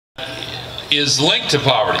is linked to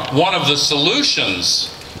poverty. One of the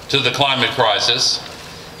solutions to the climate crisis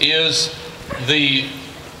is the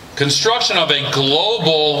construction of a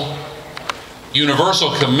global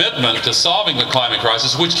universal commitment to solving the climate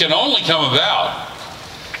crisis, which can only come about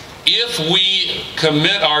if we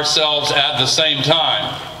commit ourselves at the same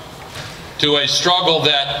time to a struggle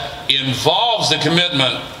that involves the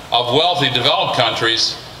commitment of wealthy developed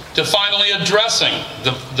countries to finally addressing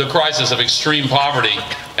the crisis of extreme poverty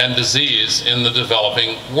and disease in the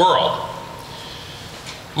developing world.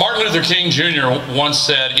 Martin Luther King Jr. once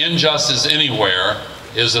said, "Injustice anywhere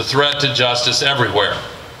is a threat to justice everywhere."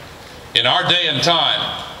 In our day and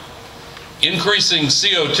time, increasing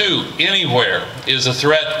CO2 anywhere is a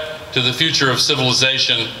threat to the future of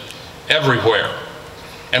civilization everywhere.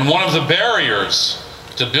 And one of the barriers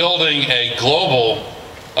to building a global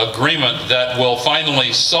agreement that will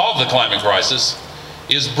finally solve the climate crisis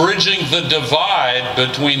is bridging the divide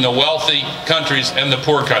between the wealthy countries and the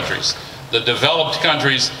poor countries, the developed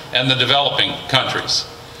countries and the developing countries.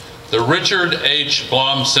 The Richard H.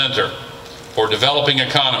 Blum Center for Developing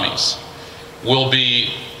Economies will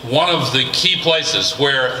be one of the key places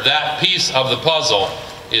where that piece of the puzzle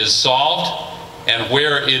is solved and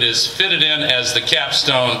where it is fitted in as the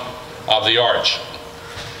capstone of the arch.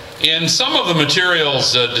 In some of the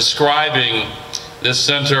materials describing this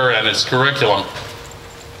center and its curriculum,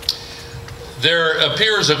 there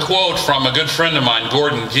appears a quote from a good friend of mine,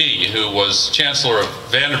 Gordon Gee, who was Chancellor of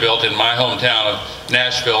Vanderbilt in my hometown of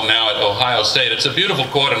Nashville, now at Ohio State. It's a beautiful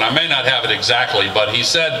quote, and I may not have it exactly, but he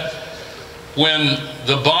said, when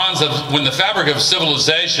the fabric of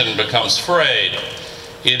civilization becomes frayed,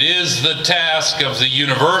 it is the task of the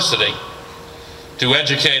university to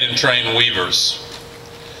educate and train weavers.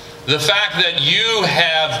 The fact that you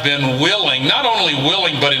have been willing, not only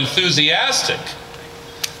willing, but enthusiastic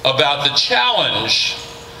about the challenge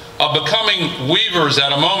of becoming weavers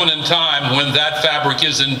at a moment in time when that fabric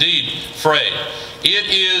is indeed frayed. It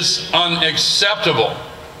is unacceptable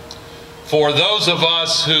for those of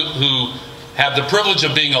us who have the privilege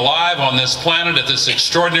of being alive on this planet at this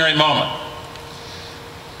extraordinary moment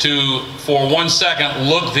to, for 1 second,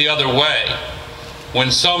 look the other way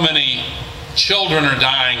when so many children are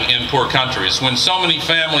dying in poor countries, when so many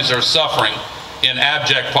families are suffering in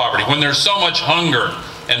abject poverty, when there's so much hunger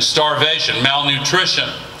and starvation, malnutrition,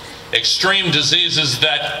 extreme diseases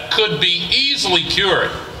that could be easily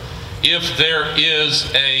cured if there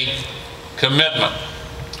is a commitment.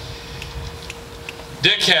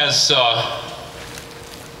 Dick has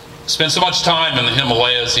spent so much time in the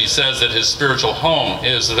Himalayas, he says that his spiritual home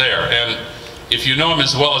is there. And if you know him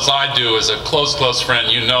as well as I do, as a close friend,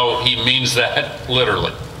 you know he means that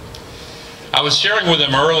literally. I was sharing with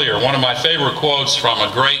him earlier one of my favorite quotes from a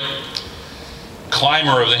great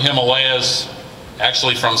climber of the Himalayas,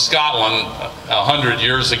 actually from Scotland 100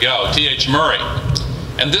 years ago, T.H. Murray.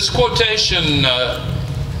 And this quotation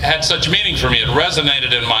had such meaning for me. It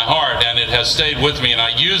resonated in my heart, and it has stayed with me, and I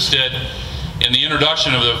used it in the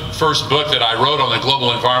introduction of the first book that I wrote on the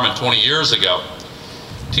global environment 20 years ago.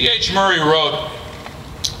 T.H. Murray wrote,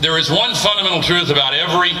 "There is one fundamental truth about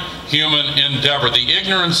every human endeavor, the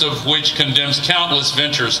ignorance of which condemns countless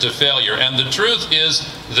ventures to failure. And the truth is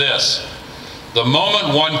this: the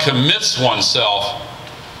moment one commits oneself,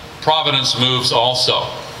 providence moves also."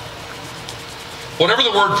 Whatever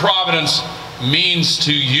the word providence means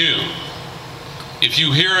to you, if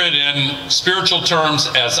you hear it in spiritual terms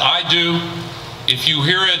as I do, if you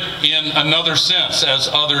hear it in another sense as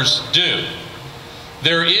others do,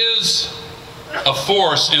 there is a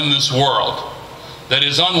force in this world that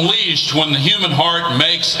is unleashed when the human heart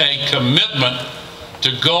makes a commitment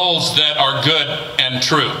to goals that are good and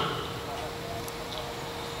true.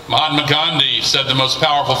 Mahatma Gandhi said the most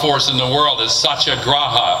powerful force in the world is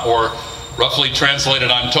satyagraha, or roughly translated,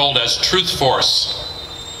 I'm told, as truth force.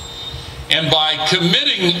 And by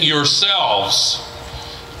committing yourselves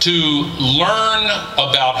to learn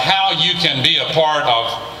about how you can be a part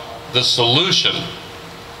of the solution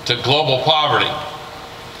to global poverty,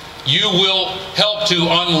 you will help to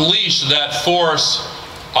unleash that force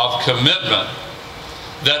of commitment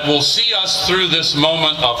that will see us through this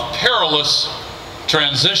moment of perilous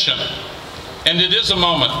transition. And it is a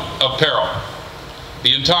moment of peril.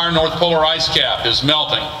 The entire North Polar ice cap is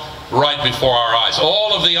melting right before our eyes.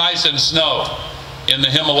 All of the ice and snow in the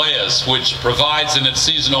Himalayas, which provides in its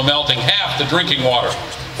seasonal melting half the drinking water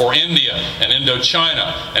for India and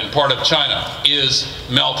Indochina and part of China, is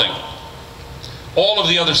melting. All of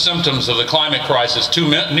the other symptoms of the climate crisis, too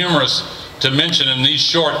numerous to mention in these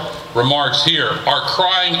short remarks here, are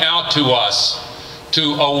crying out to us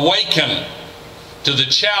to awaken to the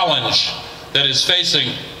challenge that is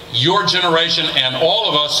facing your generation and all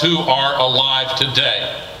of us who are alive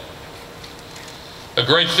today. A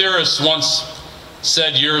great theorist once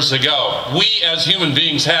said years ago, we as human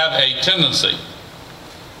beings have a tendency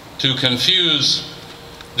to confuse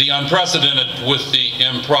the unprecedented with the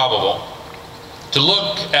improbable, to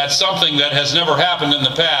look at something that has never happened in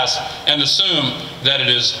the past and assume that it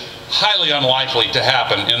is highly unlikely to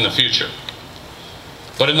happen in the future.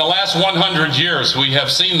 But in the last 100 years, we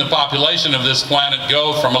have seen the population of this planet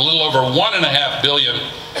go from a little over 1.5 billion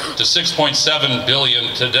to 6.7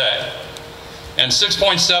 billion today. And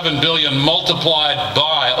 6.7 billion multiplied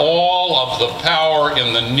by all of the power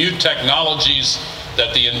in the new technologies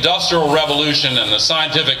that the Industrial Revolution and the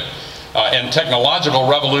scientific and technological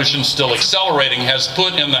revolution still accelerating has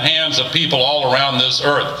put in the hands of people all around this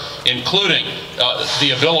earth, including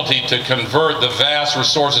the ability to convert the vast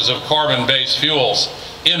resources of carbon-based fuels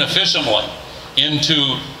inefficiently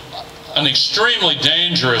into an extremely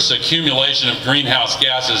dangerous accumulation of greenhouse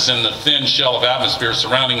gases in the thin shell of atmosphere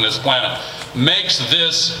surrounding this planet, makes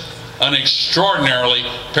this an extraordinarily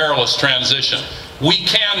perilous transition. We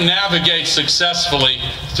can navigate successfully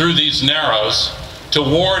through these narrows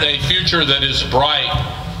toward a future that is bright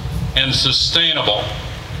and sustainable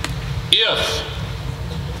if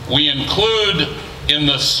we include in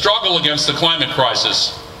the struggle against the climate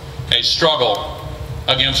crisis a struggle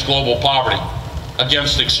against global poverty,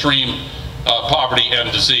 against extreme poverty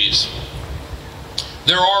and disease.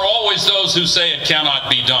 There are always those who say it cannot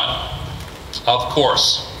be done. Of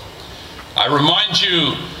course. I remind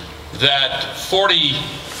you that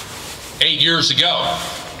 48 years ago,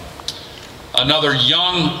 another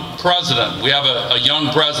young president, we have a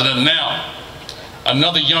young president now,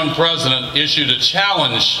 another young president issued a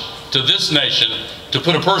challenge to this nation to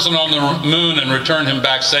put a person on the moon and return him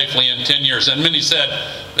back safely in 10 years. And many said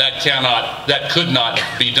that could not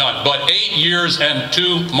be done. But 8 years and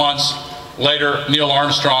 2 months later, Neil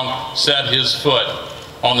Armstrong set his foot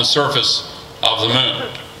on the surface of the moon.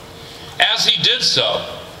 As he did so,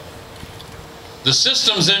 the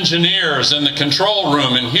systems engineers in the control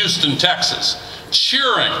room in Houston, Texas,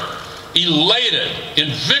 cheering, elated,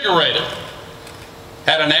 invigorated,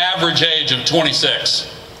 had an average age of 26,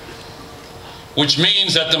 which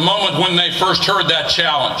means at the moment when they first heard that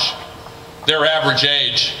challenge, their average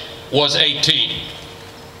age was 18.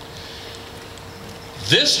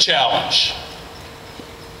 This challenge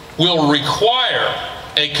will require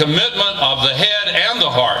a commitment of the head and the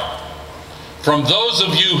heart from those of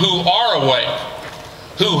you who are awake,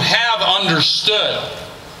 who have understood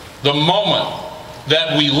the moment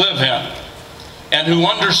that we live in, and who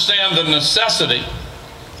understand the necessity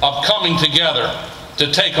of coming together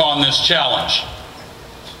to take on this challenge.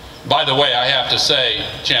 By the way, I have to say,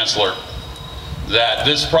 Chancellor, that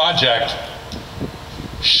this project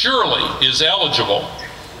surely is eligible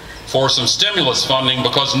for some stimulus funding,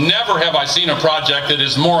 because never have I seen a project that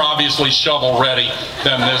is more obviously shovel-ready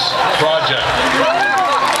than this project.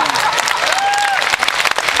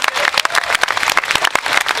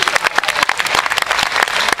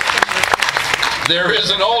 There is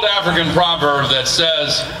an old African proverb that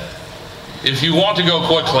says, if you want to go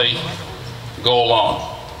quickly, go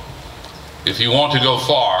alone. If you want to go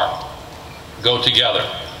far, go together.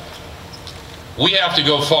 We have to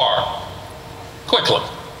go far, quickly.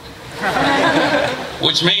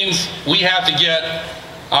 Which means we have to get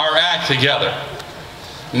our act together.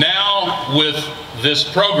 Now, with this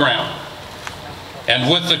program, and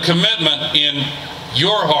with the commitment in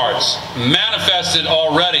your hearts, manifested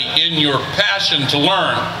already in your passion to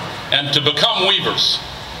learn and to become weavers,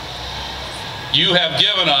 you have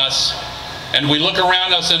given us, and we look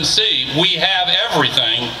around us and see, we have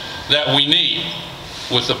everything that we need,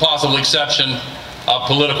 with the possible exception of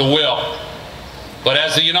political will. But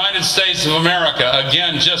as the United States of America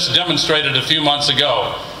again just demonstrated a few months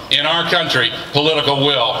ago, in our country, political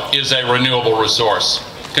will is a renewable resource.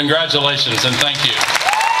 Congratulations and thank you.